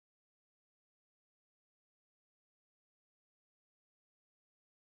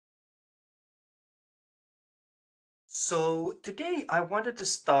So today I wanted to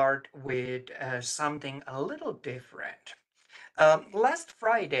start with something a little different. Last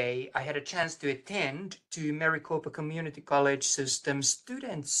Friday, I had a chance to attend to Maricopa Community College System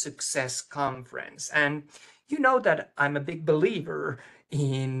Student Success Conference. And you know that I'm a big believer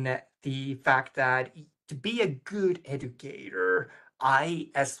in the fact that to be a good educator, I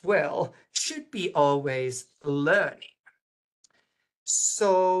as well should be always learning.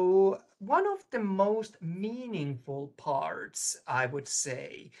 So, one of the most meaningful parts, I would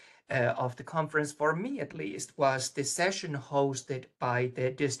say, of the conference, for me at least, was the session hosted by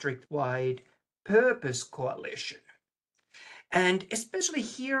the district-wide Purpose Coalition. And especially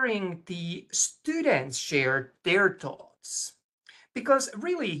hearing the students share their thoughts. Because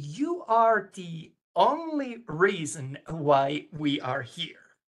really, you are the only reason why we are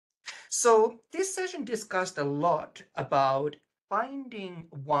here. So, this session discussed a lot about finding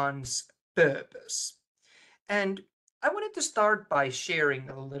one's purpose. And I wanted to start by sharing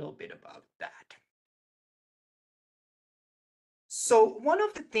a little bit about that. So, one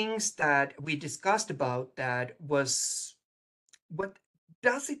of the things that we discussed about that was what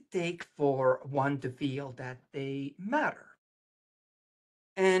does it take for one to feel that they matter?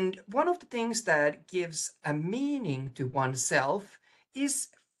 And one of the things that gives a meaning to oneself is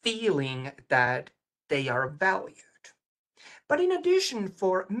feeling that they are valued. But in addition,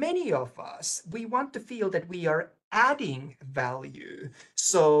 for many of us, we want to feel that we are adding value.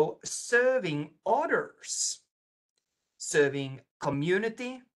 So serving others, serving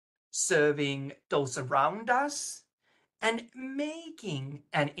community, serving those around us, and making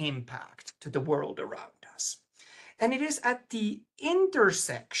an impact to the world around us. And it is at the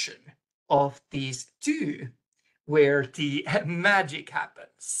intersection of these two where the magic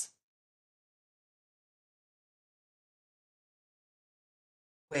happens.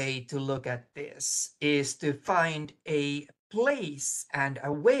 Way to look at this is to find a place and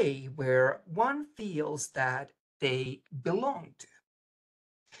a way where one feels that they belong to.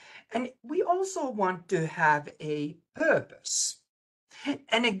 And we also want to have a purpose.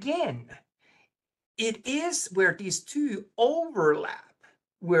 And again, it is where these two overlap,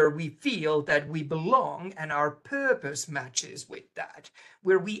 where we feel that we belong and our purpose matches with that,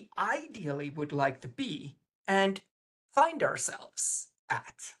 where we ideally would like to be and find ourselves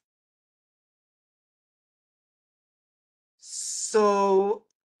at. So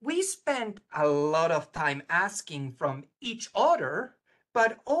we spent a lot of time asking from each other,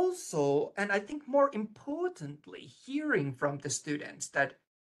 but also, and I think more importantly, hearing from the students that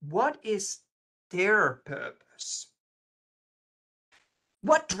what is their purpose?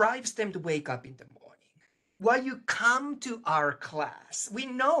 What drives them to wake up in the morning? Why you come to our class? We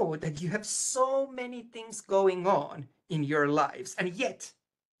know that you have so many things going on in your lives, and yet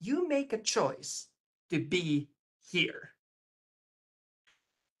you make a choice to be here.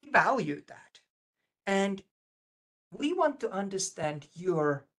 Value that. And we want to understand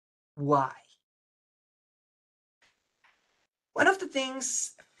your why. One of the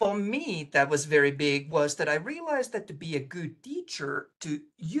things for me that was very big was that I realized that to be a good teacher to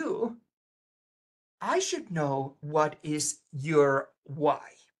you, I should know what is your why.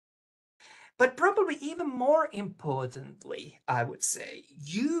 But probably even more importantly, I would say,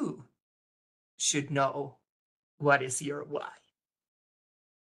 you should know what is your why.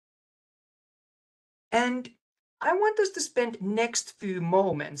 And I want us to spend next few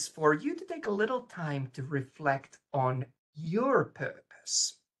moments for you to take a little time to reflect on your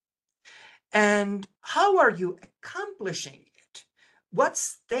purpose. And how are you accomplishing it? What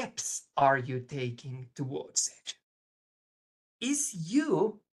steps are you taking towards it? Is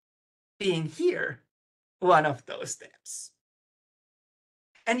you being here one of those steps?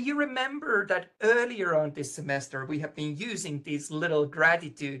 And you remember that earlier on this semester, we have been using these little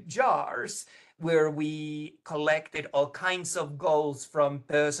gratitude jars where we collected all kinds of goals from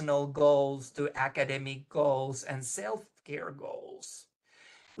personal goals to academic goals and self-care goals.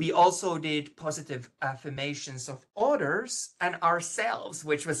 We also did positive affirmations of others and ourselves,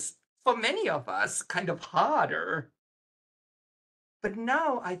 which was for many of us kind of harder. But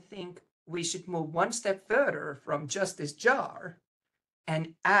now I think we should move one step further from just this jar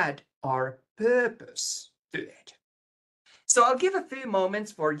and add our purpose to it. So I'll give a few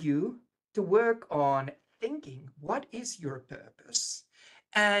moments for you to work on thinking, what is your purpose?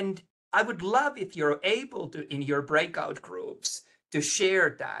 And I would love if you're able to, in your breakout groups, to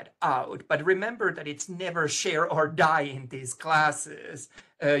share that out. But remember that it's never share or die in these classes.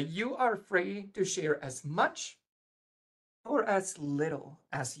 You are free to share as much or as little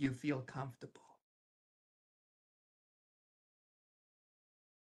as you feel comfortable.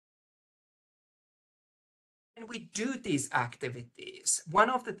 we do these activities, one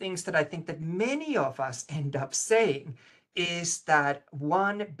of the things that I think that many of us end up saying is that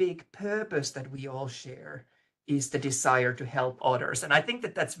one big purpose that we all share is the desire to help others. And I think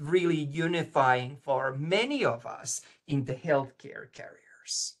that that's really unifying for many of us in the healthcare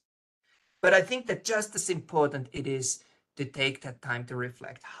careers. But I think that just as important it is to take that time to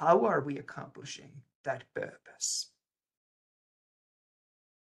reflect, how are we accomplishing that purpose?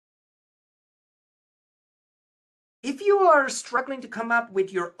 If you are struggling to come up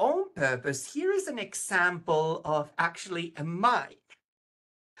with your own purpose, here is an example of actually a mine.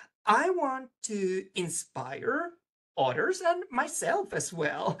 I want to inspire others and myself as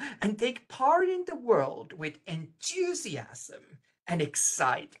well, and take part in the world with enthusiasm and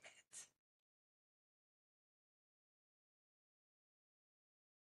excitement.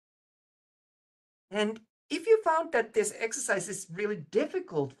 And if you found that this exercise is really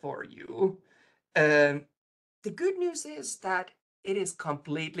difficult for you, um, the good news is that it is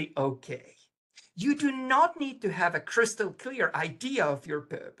completely okay. You do not need to have a crystal clear idea of your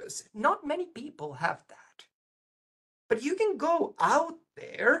purpose. Not many people have that. But you can go out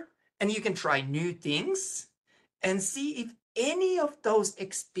there and you can try new things and see if any of those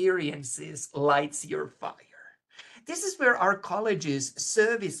experiences lights your fire. This is where our college's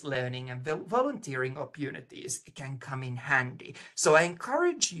service learning and volunteering opportunities can come in handy. So I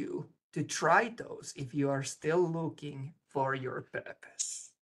encourage you to try those if you are still looking for your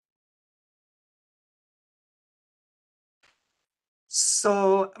purpose.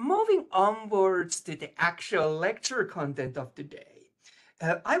 So moving onwards to the actual lecture content of today,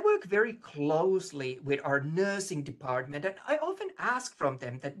 I work very closely with our nursing department, and I often ask from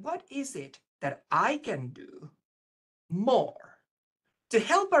them that what is it that I can do more to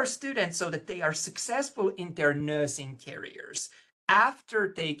help our students so that they are successful in their nursing careers after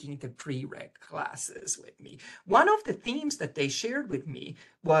taking the prereq classes with me. One of the themes that they shared with me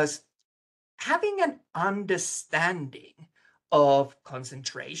was having an understanding of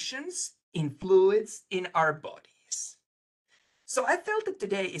concentrations in fluids in our bodies. So I felt that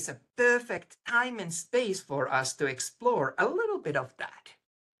today is a perfect time and space for us to explore a little bit of that.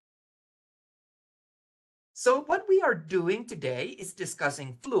 So what we are doing today is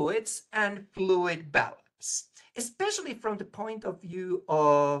discussing fluids and fluid balance, especially from the point of view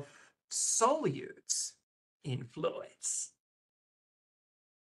of solutes in fluids.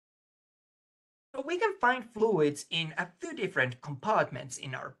 So we can find fluids in a few different compartments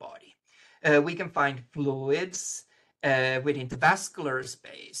in our body. We can find fluids within the vascular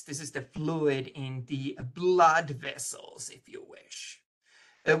space. This is the fluid in the blood vessels, if you wish.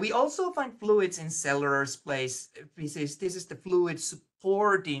 We also find fluids in cellular space. This is the fluid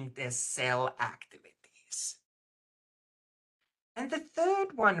supporting the cell activities. And the third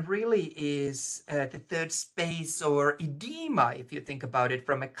one really is the third space, or edema, if you think about it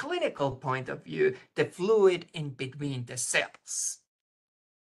from a clinical point of view, the fluid in between the cells.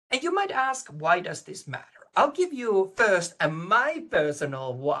 And you might ask, why does this matter? I'll give you first my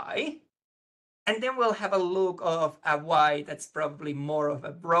personal why, and then we'll have a look of a why that's probably more of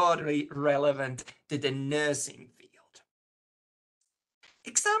a broadly relevant to the nursing field.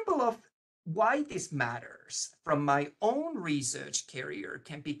 Example of why this matters from my own research career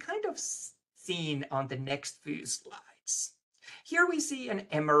can be kind of seen on the next few slides. Here we see an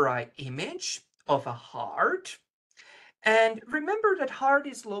MRI image of a heart. And remember that heart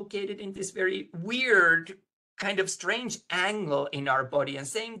is located in this very weird, kind of strange angle in our body. And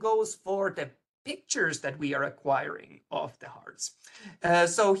same goes for the pictures that we are acquiring of the hearts.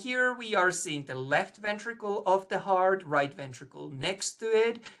 So here we are seeing the left ventricle of the heart, right ventricle next to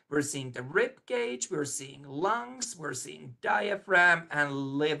it. We're seeing the rib cage, we're seeing lungs, we're seeing diaphragm and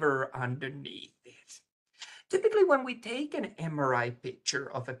liver underneath it. Typically when we take an MRI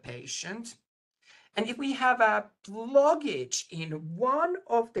picture of a patient, and if we have a blockage in one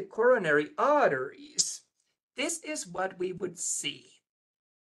of the coronary arteries, this is what we would see.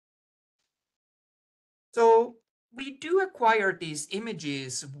 So we do acquire these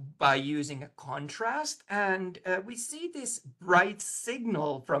images by using a contrast, and we see this bright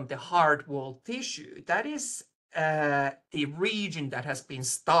signal from the heart wall tissue. That is the region that has been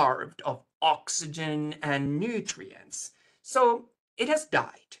starved of oxygen and nutrients. So it has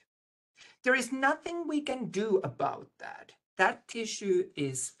died. There is nothing we can do about that. That tissue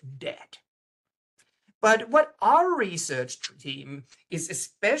is dead. But what our research team is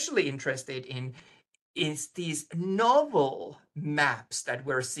especially interested in is these novel maps that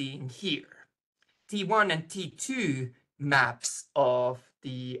we're seeing here. T1 and T2 maps of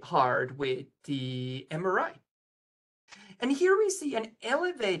the heart with the MRI. And here we see an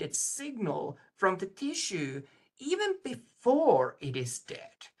elevated signal from the tissue even before it is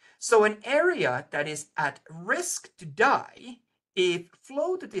dead. So an area that is at risk to die if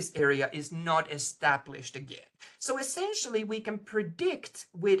flow to this area is not established again. So essentially, we can predict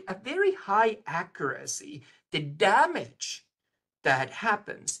with a very high accuracy the damage that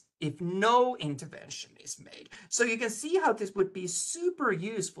happens if no intervention is made. So you can see how this would be super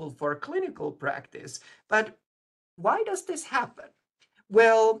useful for clinical practice. But why does this happen?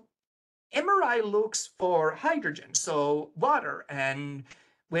 Well, MRI looks for hydrogen, so water, and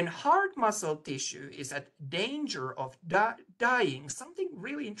when heart muscle tissue is at danger of dying, something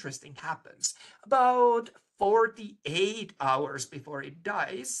really interesting happens. About 48 hours before it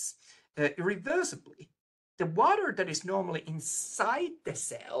dies, irreversibly, the water that is normally inside the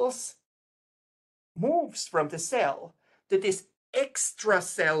cells moves from the cell to this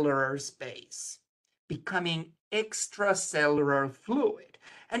extracellular space, becoming extracellular fluid.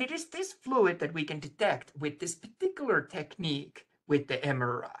 And it is this fluid that we can detect with this particular technique with the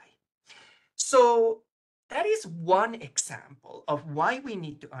MRI. So that is one example of why we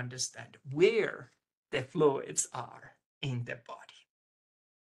need to understand where the fluids are in the body.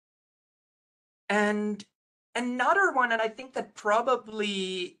 And another one, and I think that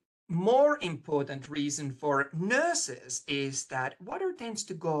probably more important reason for nurses is that water tends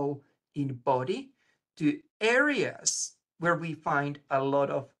to go in body to areas where we find a lot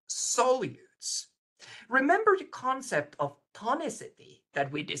of solutes. Remember the concept of tonicity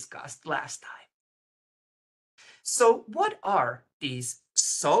that we discussed last time. So what are these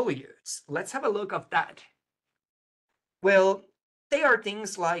solutes? Let's have a look at that. Well, they are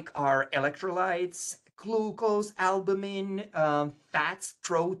things like our electrolytes, glucose, albumin, fats,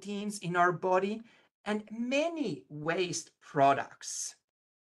 proteins in our body, and many waste products.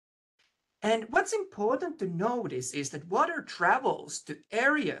 And what's important to notice is that water travels to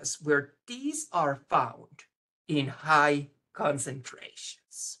areas where these are found in high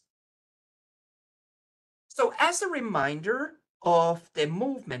concentrations. So as a reminder of the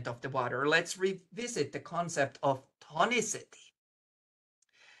movement of the water, let's revisit the concept of tonicity.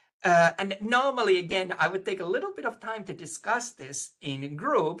 And normally, again, I would take a little bit of time to discuss this in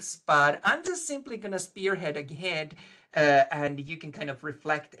groups, but I'm just simply going to spearhead ahead, and you can kind of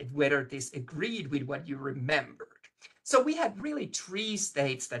reflect at whether this agreed with what you remembered. So we had really three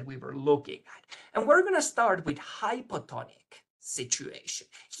states that we were looking at, and we're going to start with hypotonic situation.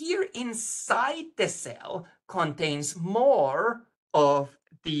 Here inside the cell contains more of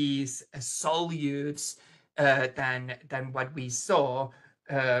these solutes than what we saw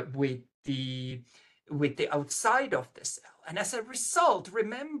with the outside of the cell. And as a result,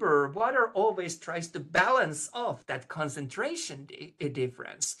 remember, water always tries to balance off that concentration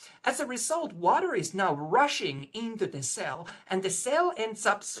difference. As a result, water is now rushing into the cell, and the cell ends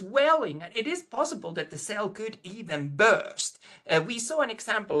up swelling. And it is possible that the cell could even burst. We saw an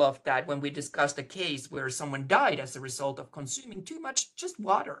example of that when we discussed a case where someone died as a result of consuming too much just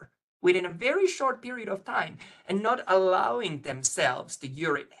water within a very short period of time and not allowing themselves to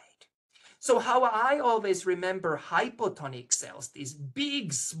urinate. So how I always remember hypotonic cells, these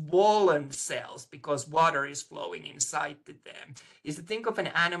big swollen cells, because water is flowing inside them, is to think of an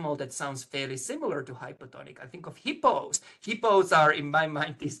animal that sounds fairly similar to hypotonic. I think of hippos. Hippos are, in my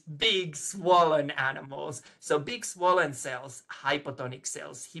mind, these big swollen animals. So big swollen cells, hypotonic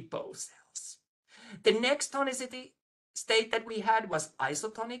cells, hippo cells. The next tonicity state that we had was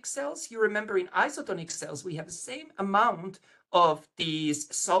isotonic cells. You remember in isotonic cells, we have the same amount of these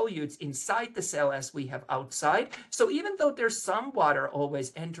solutes inside the cell as we have outside. So even though there's some water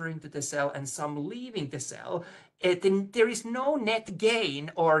always entering to the cell and some leaving the cell, then there is no net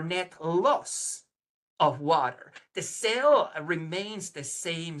gain or net loss of water. The cell remains the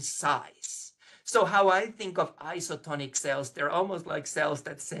same size. So how I think of isotonic cells, they're almost like cells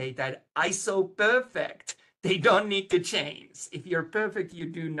that say that iso perfect. They don't need to change. If you're perfect, you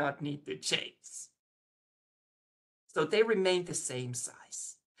do not need to change. So they remain the same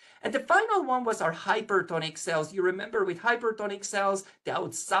size. And the final one was our hypertonic cells. You remember with hypertonic cells, the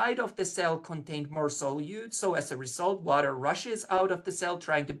outside of the cell contained more solute. So as a result, water rushes out of the cell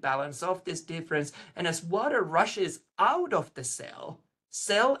trying to balance off this difference. And as water rushes out of the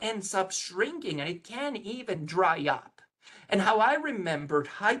cell ends up shrinking and it can even dry up. And how I remembered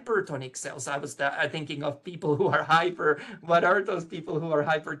hypertonic cells, I was thinking of people who are hyper. What are those people who are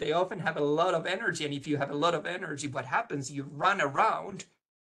hyper? They often have a lot of energy. And if you have a lot of energy, what happens? You run around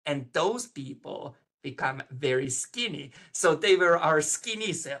and those people become very skinny. So they were our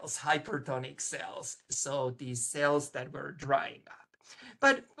skinny cells, hypertonic cells. So these cells that were drying up.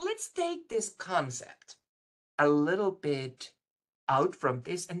 But let's take this concept a little bit out from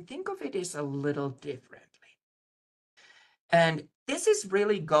this and think of it as a little differently. And this is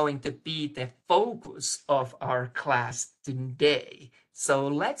really going to be the focus of our class today. So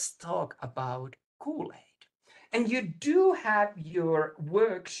let's talk about Kool-Aid. And you do have your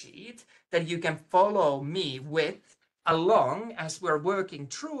worksheet that you can follow me with along as we're working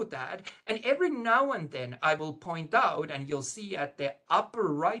through that. And every now and then I will point out, and you'll see at the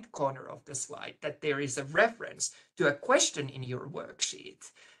upper right corner of the slide that there is a reference to a question in your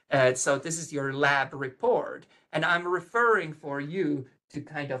worksheet. So this is your lab report. And I'm referring for you to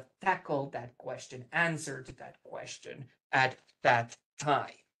kind of tackle that question, answer to that question at that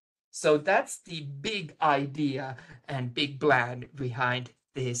time. So that's the big idea and big plan behind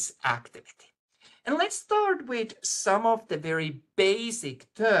this activity. And let's start with some of the very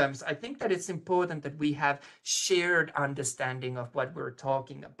basic terms. I think that it's important that we have shared understanding of what we're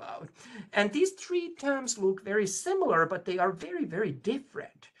talking about. And these three terms look very similar, but they are very, very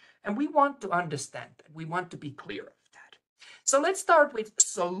different. And we want to understand that. We want to be clear of that. So let's start with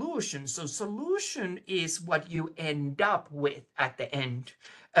solution. So solution is what you end up with at the end.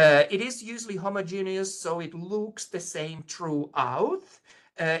 It is usually homogeneous, so it looks the same throughout.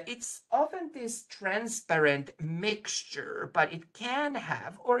 It's often this transparent mixture, but it can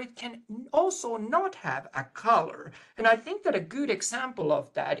have, or it can also not have a color. And I think that a good example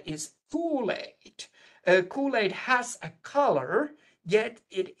of that is Kool-Aid. Kool-Aid has a color, yet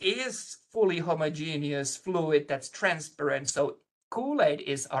it is fully homogeneous fluid that's transparent. So Kool-Aid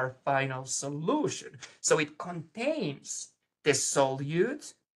is our final solution. So it contains the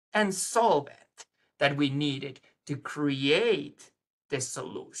solute and solvent that we needed to create the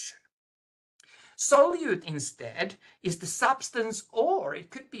solution. Solute instead is the substance, or it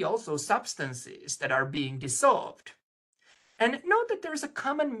could be also substances that are being dissolved. And note that there's a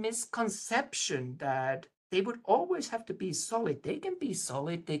common misconception that they would always have to be solid. They can be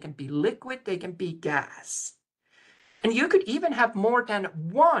solid, they can be liquid, they can be gas. And you could even have more than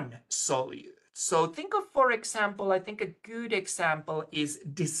one solute. So think of, for example, I think a good example is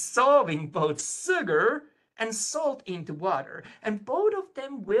dissolving both sugar and salt into water. And both of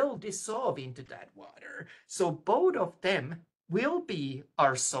them will dissolve into that water. So both of them will be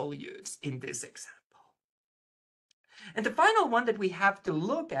our solutes in this example. And the final one that we have to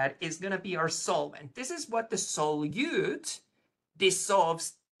look at is going to be our solvent. This is what the solute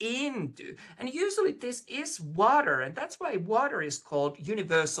dissolves into. And usually this is water, and that's why water is called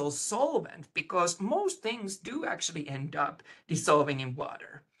universal solvent, because most things do actually end up dissolving in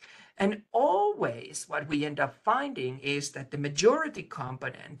water. And always what we end up finding is that the majority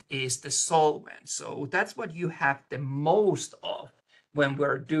component is the solvent. So that's what you have the most of when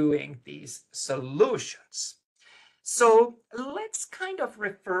we're doing these solutions. So let's kind of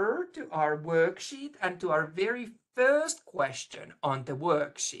refer to our worksheet and to our very first question on the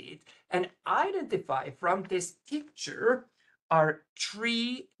worksheet and identify from this picture are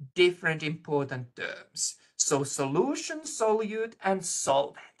three different important terms. So solution, solute, and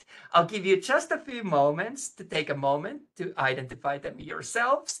solvent. I'll give you just a few moments to take a moment to identify them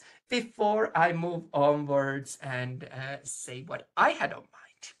yourselves before I move onwards and say what I had on mind.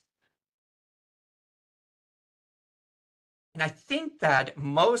 And I think that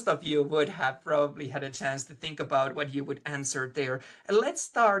most of you would have probably had a chance to think about what you would answer there. And let's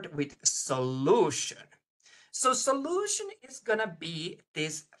start with solution. So solution is gonna be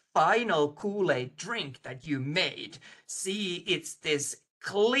this final Kool-Aid drink that you made. See, it's this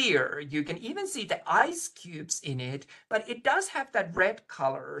clear. You can even see the ice cubes in it, but it does have that red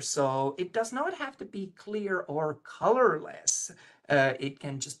color. So it does not have to be clear or colorless. It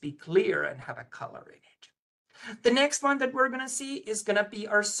can just be clear and have a color in it. The next one that we're going to see is going to be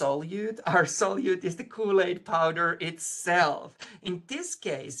our solute. Our solute is the Kool-Aid powder itself. In this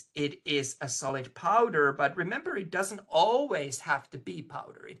case, it is a solid powder, but remember, it doesn't always have to be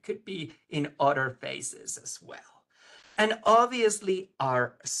powder. It could be in other phases as well. And obviously,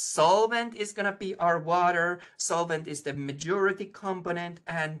 our solvent is going to be our water. Solvent is the majority component,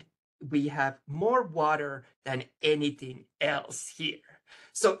 and we have more water than anything else here.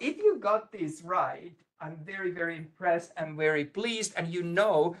 So if you got this right, I'm very, very impressed and very pleased. And you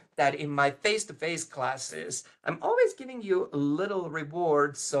know that in my face-to-face classes, I'm always giving you a little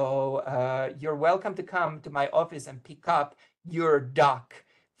reward. So you're welcome to come to my office and pick up your duck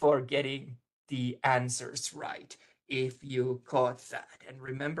for getting the answers right, if you caught that. And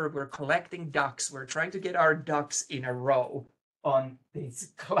remember, we're collecting ducks. We're trying to get our ducks in a row on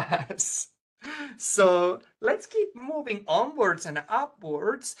this class. So let's keep moving onwards and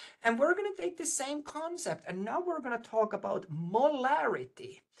upwards, and we're going to take the same concept, and now we're going to talk about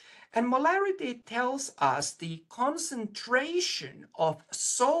molarity. And molarity tells us the concentration of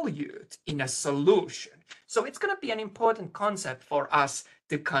solute in a solution. So it's going to be an important concept for us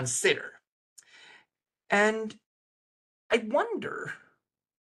to consider. And I wonder,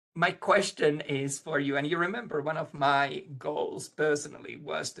 my question is for you, and you remember one of my goals personally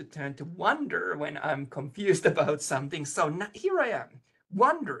was to turn to wonder when I'm confused about something. So now, here I am,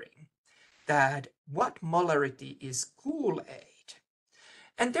 wondering that what molarity is Kool-Aid.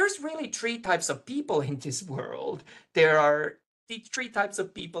 And there's really three types of people in this world. There are the three types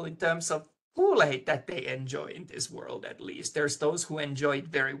of people in terms of Kool-Aid that they enjoy in this world, at least. There's those who enjoy it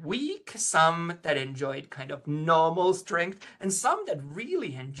very weak, some that enjoy it kind of normal strength, and some that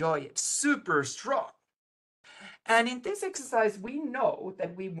really enjoy it super strong. And in this exercise, we know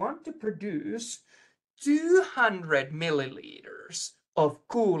that we want to produce 200 milliliters of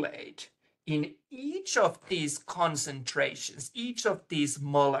Kool-Aid in each of these concentrations, each of these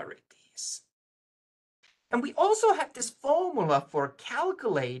molarities. And we also have this formula for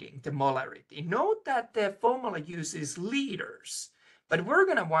calculating the molarity. Note that the formula uses liters, but we're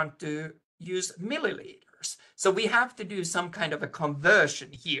going to want to use milliliters. So we have to do some kind of a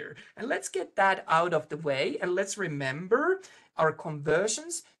conversion here. And let's get that out of the way. And let's remember our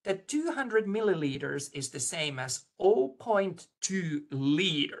conversions, that 200 milliliters is the same as 0.2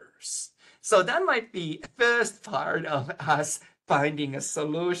 liters. So that might be the first part of us finding a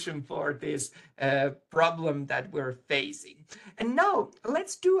solution for this problem that we're facing. And now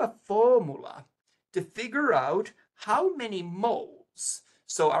let's do a formula to figure out how many moles.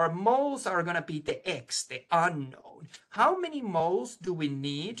 So our moles are going to be the X, the unknown. How many moles do we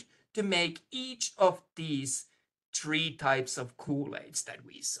need to make each of these three types of Kool-Aids that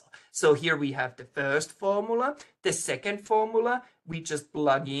we saw? So here we have the first formula. The second formula, we just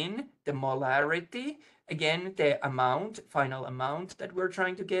plug in the molarity. Again, the amount, final amount that we're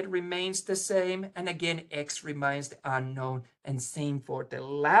trying to get remains the same. And again, X remains the unknown, and same for the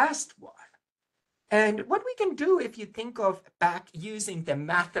last one. And what we can do, if you think of back using the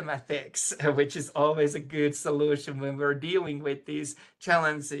mathematics, which is always a good solution when we're dealing with these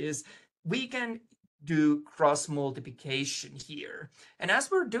challenges, we can do cross multiplication here. And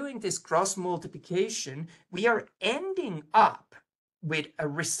as we're doing this cross multiplication, we are ending up with a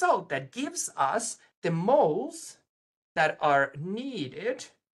result that gives us the moles that are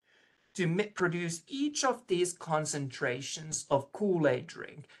needed to produce each of these concentrations of Kool-Aid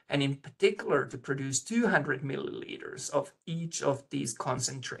drink, and in particular to produce 200 milliliters of each of these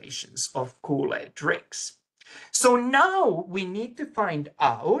concentrations of Kool-Aid drinks. So now we need to find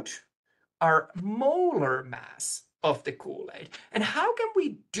out our molar mass of the Kool-Aid. And how can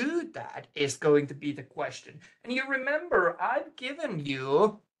we do that is going to be the question. And you remember, I've given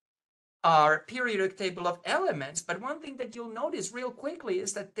you our periodic table of elements, but one thing that you'll notice real quickly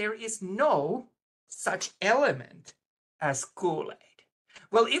is that there is no such element as Kool-Aid.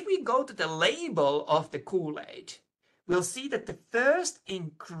 Well, if we go to the label of the Kool-Aid, we'll see that the first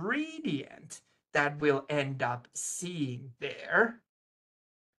ingredient that we'll end up seeing there,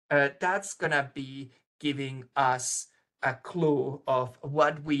 that's gonna be giving us a clue of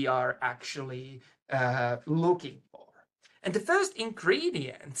what we are actually looking for. And the first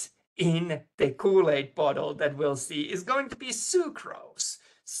ingredient in the Kool-Aid bottle that we'll see is going to be sucrose.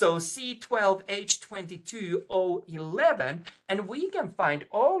 So C12H22O11, and we can find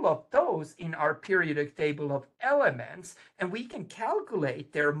all of those in our periodic table of elements, and we can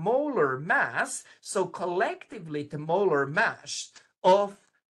calculate their molar mass. So collectively, the molar mass of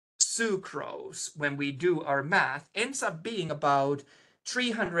sucrose, when we do our math, ends up being about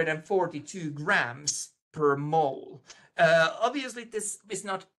 342 grams per mole. Obviously, this is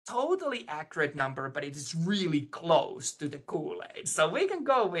not totally accurate number, but it is really close to the Kool-Aid. So we can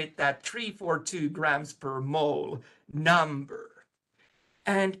go with that 342 grams per mole number.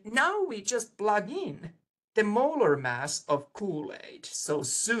 And now we just plug in the molar mass of Kool-Aid. So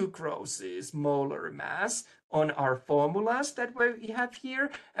sucrose's molar mass on our formulas that we have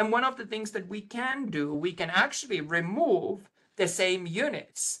here. And one of the things that we can do, we can actually remove the same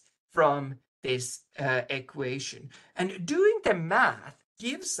units from this equation. And doing the math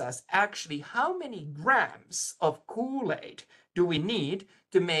gives us actually how many grams of Kool-Aid do we need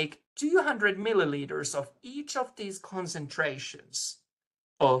to make 200 milliliters of each of these concentrations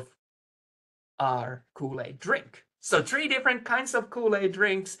of our Kool-Aid drink. So 3 different kinds of Kool-Aid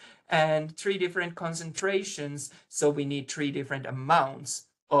drinks and 3 different concentrations. So we need 3 different amounts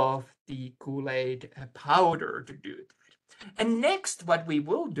of the Kool-Aid powder to do it. And next, what we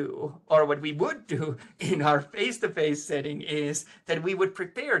will do, or what we would do in our face-to-face setting, is that we would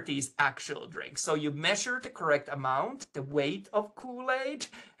prepare these actual drinks. So you measure the correct amount, the weight of Kool-Aid,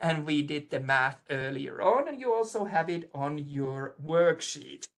 and we did the math earlier on, and you also have it on your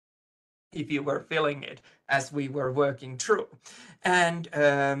worksheet if you were filling it as we were working through. And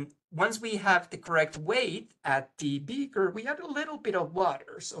once we have the correct weight at the beaker, we add a little bit of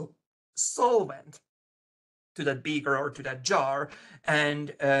water, so solvent, to that beaker or to that jar,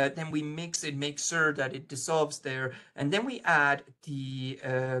 and then we mix it, make sure that it dissolves there, and then we add the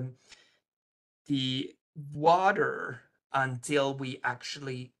water until we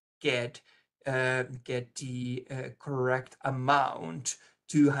actually get the correct amount,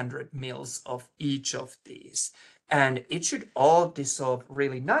 200 mils of each of these, and it should all dissolve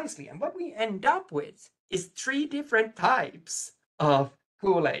really nicely. And what we end up with is 3 different types of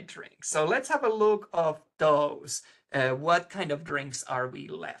Kool-Aid drinks. So let's have a look of those. What kind of drinks are we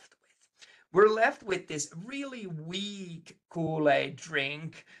left with? We're left with this really weak Kool-Aid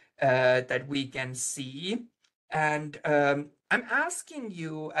drink that we can see. And I'm asking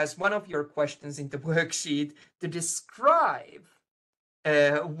you, as one of your questions in the worksheet, to describe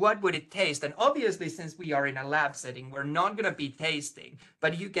what would it taste. And obviously, since we are in a lab setting, we're not going to be tasting,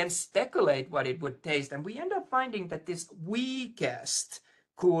 but you can speculate what it would taste. And we end up finding that this weakest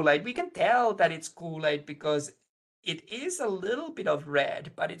Kool-Aid, we can tell that it's Kool-Aid because it is a little bit of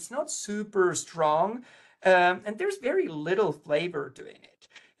red, but it's not super strong. And there's very little flavor to it.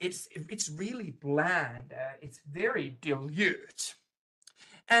 It's really bland. It's very dilute.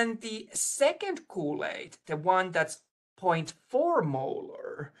 And the second Kool-Aid, the one that's 0.4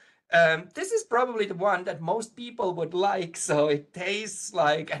 molar, this is probably the one that most people would like, so it tastes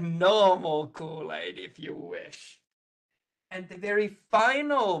like a normal Kool-Aid, if you wish. And the very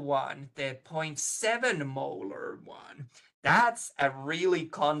final one, the 0.7 molar one, that's a really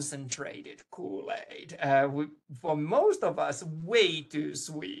concentrated Kool-Aid. For most of us, way too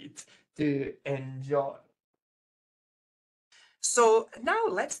sweet to enjoy. So now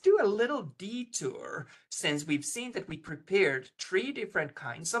let's do a little detour, since we've seen that we prepared 3 different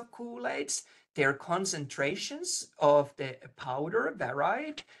kinds of Kool-Aids. Their concentrations of the powder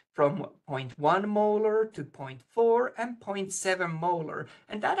varied from 0.1 molar to 0.4 and 0.7 molar.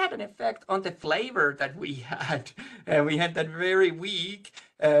 And that had an effect on the flavor that we had. We had that very weak,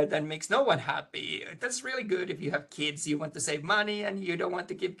 that makes no one happy. That's really good if you have kids, you want to save money and you don't want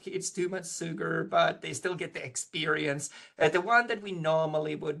to give kids too much sugar, but they still get the experience. The one that we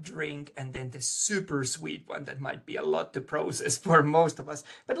normally would drink, and then the super sweet one that might be a lot to process for most of us.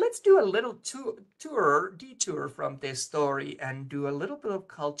 But let's do a little detour from this story and do a little bit of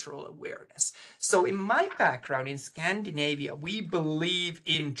cultural awareness. So in my background in Scandinavia, we believe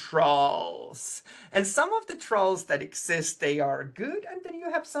in trolls. And some of the trolls that exist, they are good, and then you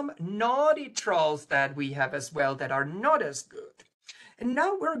have some naughty trolls that we have as well that are not as good. And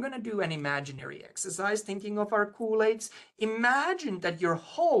now we're going to do an imaginary exercise, thinking of our Kool-Aids. Imagine that your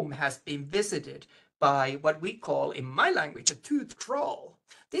home has been visited by what we call, in my language, a tooth troll.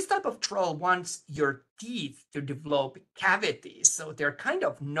 This type of troll wants your teeth to develop cavities, so they're kind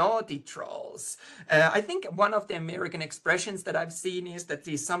of naughty trolls. I think one of the American expressions that I've seen is that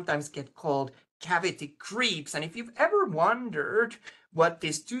these sometimes get called cavity creeps. And if you've ever wondered what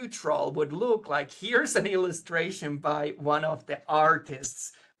this tooth troll would look like, here's an illustration by one of the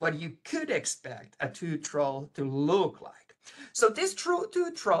artists, what you could expect a tooth troll to look like. So this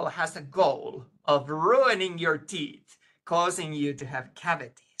tooth troll has a goal of ruining your teeth, causing you to have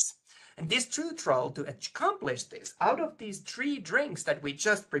cavities. And this tooth troll, to accomplish this, out of these 3 drinks that we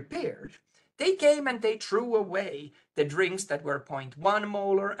just prepared, they came and they threw away the drinks that were 0.1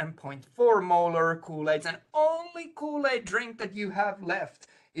 molar and 0.4 molar Kool-Aids, and only Kool-Aid drink that you have left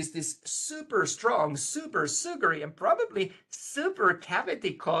is this super strong, super sugary, and probably super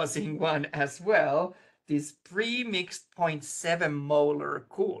cavity-causing one as well, this pre-mixed 0.7 molar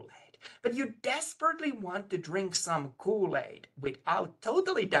Kool-Aid. But you desperately want to drink some Kool-Aid without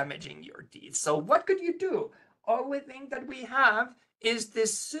totally damaging your teeth. So what could you do? Only thing that we have is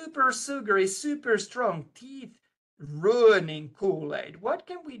this super sugary, super strong, teeth-ruining Kool-Aid. What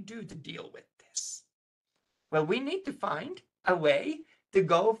can we do to deal with this? Well, we need to find a way to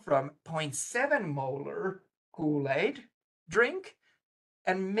go from 0.7 molar Kool-Aid drink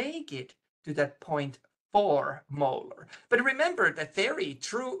and make it to that 0.4 molar. But remember that fairy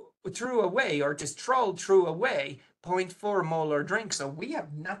threw away, or this troll threw away 0.4 molar drink, so we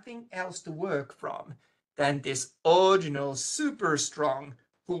have nothing else to work from than this original super strong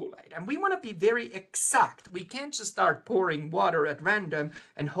Kool-Aid. And we want to be very exact. We can't just start pouring water at random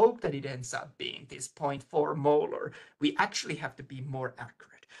and hope that it ends up being this 0.4 molar. We actually have to be more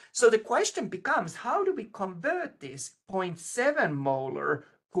accurate. So the question becomes, how do we convert this 0.7 molar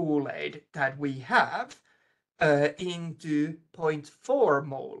Kool-Aid that we have into 0.4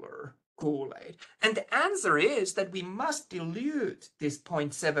 molar Kool-Aid? And the answer is that we must dilute this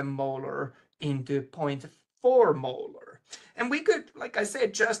 0.7 molar into 0.4 molar. And we could, like I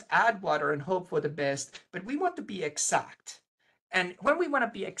said, just add water and hope for the best, but we want to be exact. And when we want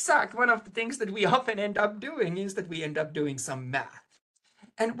to be exact, one of the things that we often end up doing is that we end up doing some math.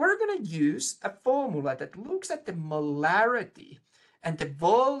 And we're going to use a formula that looks at the molarity and the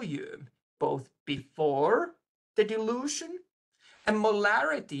volume both before the dilution and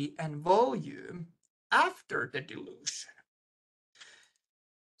molarity and volume after the dilution.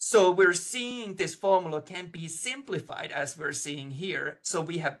 So we're seeing this formula can be simplified as we're seeing here. So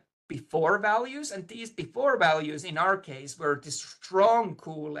we have before values, and these before values in our case were the strong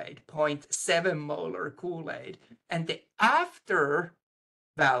Kool-Aid, 0.7 molar Kool-Aid, and the after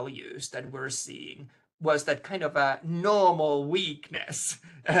values that we're seeing was that kind of a normal weakness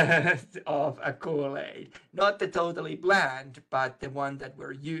of a Kool-Aid, not the totally bland, but the one that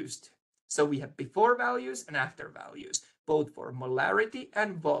we're used to. So we have before values and after values, both for molarity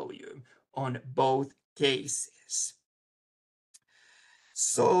and volume on both cases.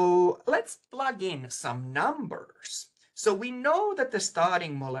 So let's plug in some numbers. So we know that the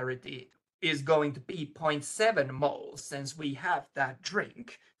starting molarity is going to be 0.7 moles since we have that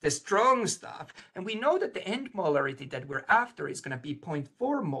drink, the strong stuff. And we know that the end molarity that we're after is going to be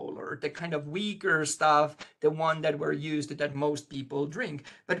 0.4 molar, the kind of weaker stuff, the one that we're used to, that most people drink.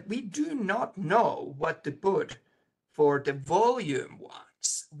 But we do not know what to put for the volume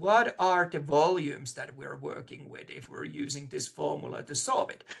ones. What are the volumes that we're working with if we're using this formula to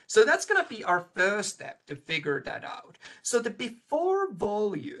solve it? So that's going to be our first step to figure that out. So the before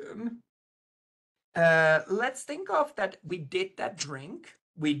volume, let's think of that we did that drink.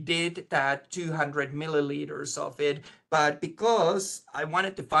 We did that 200 milliliters of it, but because I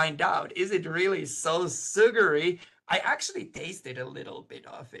wanted to find out, is it really so sugary? I actually tasted a little bit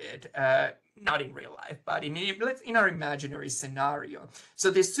of it, not in real life, but in our imaginary scenario.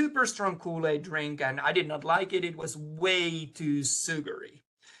 So this super strong Kool-Aid drink, and I did not like it. It was way too sugary.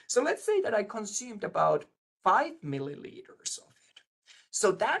 So let's say that I consumed about 5 milliliters of it.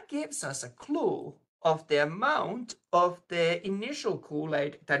 So that gives us a clue of the amount of the initial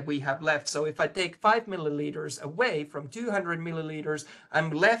Kool-Aid that we have left. So if I take 5 milliliters away from 200 milliliters, I'm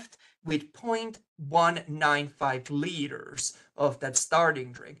left with 0.195 liters of that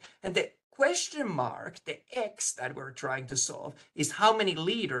starting drink. And the question mark, the X that we're trying to solve, is how many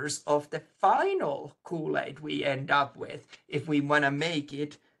liters of the final Kool-Aid we end up with if we want to make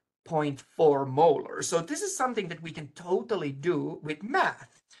it 0.4 molar. So this is something that we can totally do with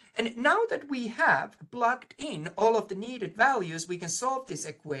math. And now that we have plugged in all of the needed values, we can solve this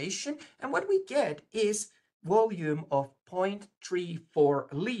equation. And what we get is volume of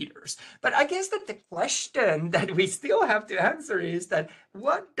 0.34 liters. But I guess that the question that we still have to answer is that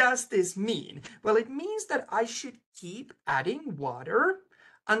what does this mean? Well, it means that I should keep adding water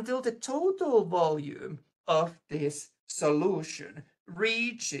until the total volume of this solution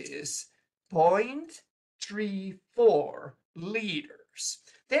reaches 0.34 liters.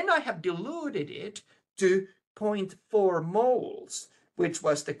 Then I have diluted it to 0.4 moles, which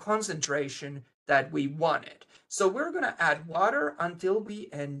was the concentration that we wanted. So we're going to add water until we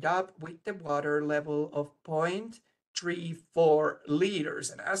end up with the water level of 0.34 liters.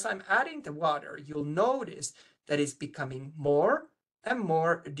 And as I'm adding the water, you'll notice that it's becoming more and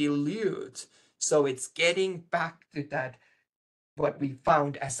more dilute. So it's getting back to that, what we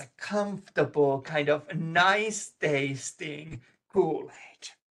found as a comfortable, kind of nice tasting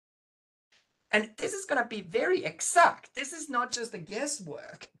Kool-Aid. And this is going to be very exact. This is not just a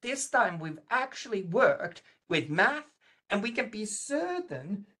guesswork. This time we've actually worked with math, and we can be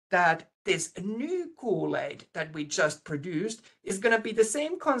certain that this new Kool-Aid that we just produced is going to be the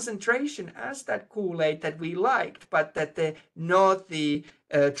same concentration as that Kool-Aid that we liked, but that the naughty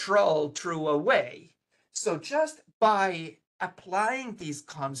troll threw away. So just by applying these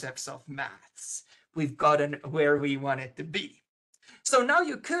concepts of maths, we've gotten where we wanted to be. So now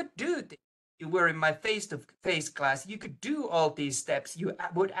you could do this. You were in my face-to-face class, you could do all these steps. You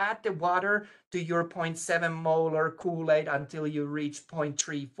would add the water to your 0.7 molar Kool-Aid until you reach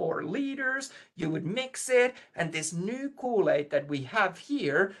 0.34 liters. You would mix it, and this new Kool-Aid that we have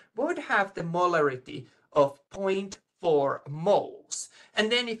here would have the molarity of 0.4 moles.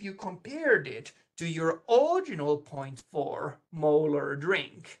 And then if you compared it to your original 0.4 molar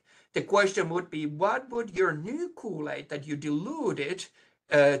drink. The question would be, what would your new Kool-Aid that you diluted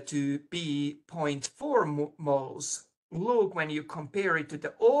to be 0.4 moles look when you compare it to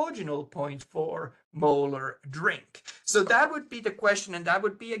the original 0.4 molar drink? So that would be the question, and that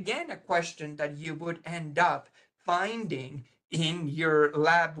would be again a question that you would end up finding in your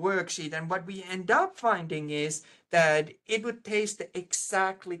lab worksheet. And what we end up finding is that it would taste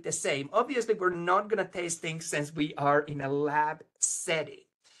exactly the same. Obviously, we're not going to taste things since we are in a lab setting.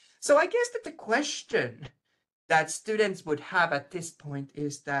 So I guess that the question that students would have at this point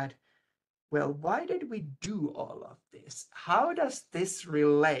is that, well, why did we do all of this? How does this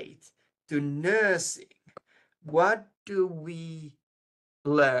relate to nursing? What do we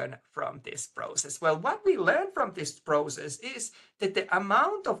learn from this process? Well, what we learned from this process is that the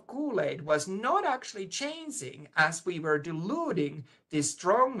amount of Kool-Aid was not actually changing as we were diluting the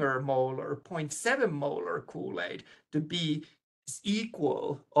stronger molar, 0.7 molar Kool-Aid to be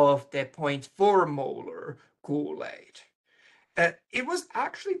equal of the 0.4 molar Kool-Aid. It was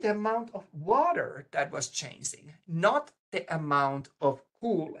actually the amount of water that was changing, not the amount of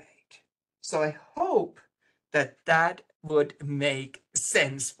Kool-Aid. So I hope that that would make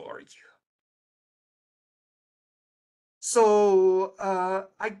sense for you. So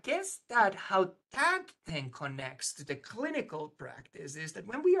I guess that how that then connects to the clinical practice is that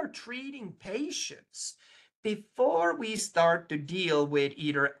when we are treating patients, before we start to deal with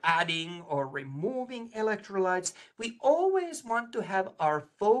either adding or removing electrolytes, we always want to have our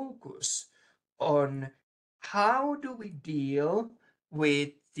focus on how do we deal with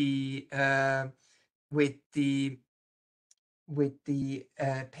the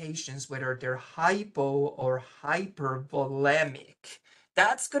patients, whether they're hypo or hypervolemic.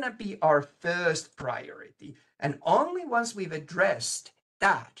 That's going to be our first priority. And only once we've addressed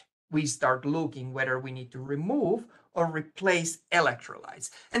that, we start looking whether we need to remove or replace electrolytes.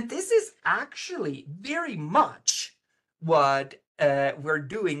 And this is actually very much what we're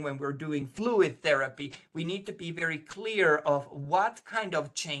doing when we're doing fluid therapy. We need to be very clear of what kind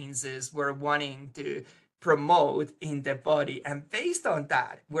of changes we're wanting to promote in the body, and based on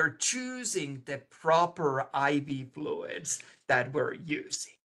that we're choosing the proper IV fluids that we're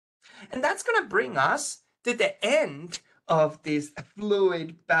using. And that's going to bring us to the end of this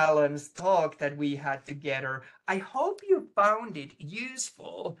fluid balance talk that we had together. I hope you found it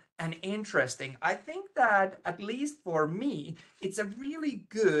useful and interesting. I think that, at least for me, it's a really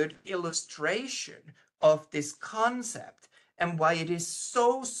good illustration of this concept and why it is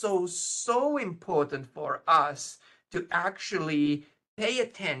so important for us to actually pay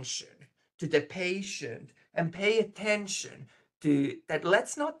attention to the patient and pay attention to that.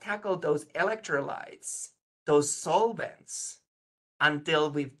 Let's not tackle those electrolytes, those solvents, until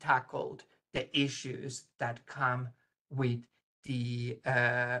we've tackled the issues that come with the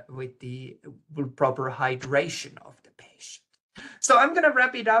proper hydration of the patient. So I'm going to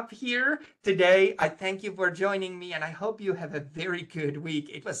wrap it up here today. I thank you for joining me, and I hope you have a very good week.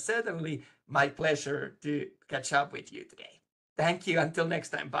 It was certainly my pleasure to catch up with you today. Thank you. Until next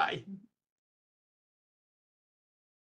time. Bye.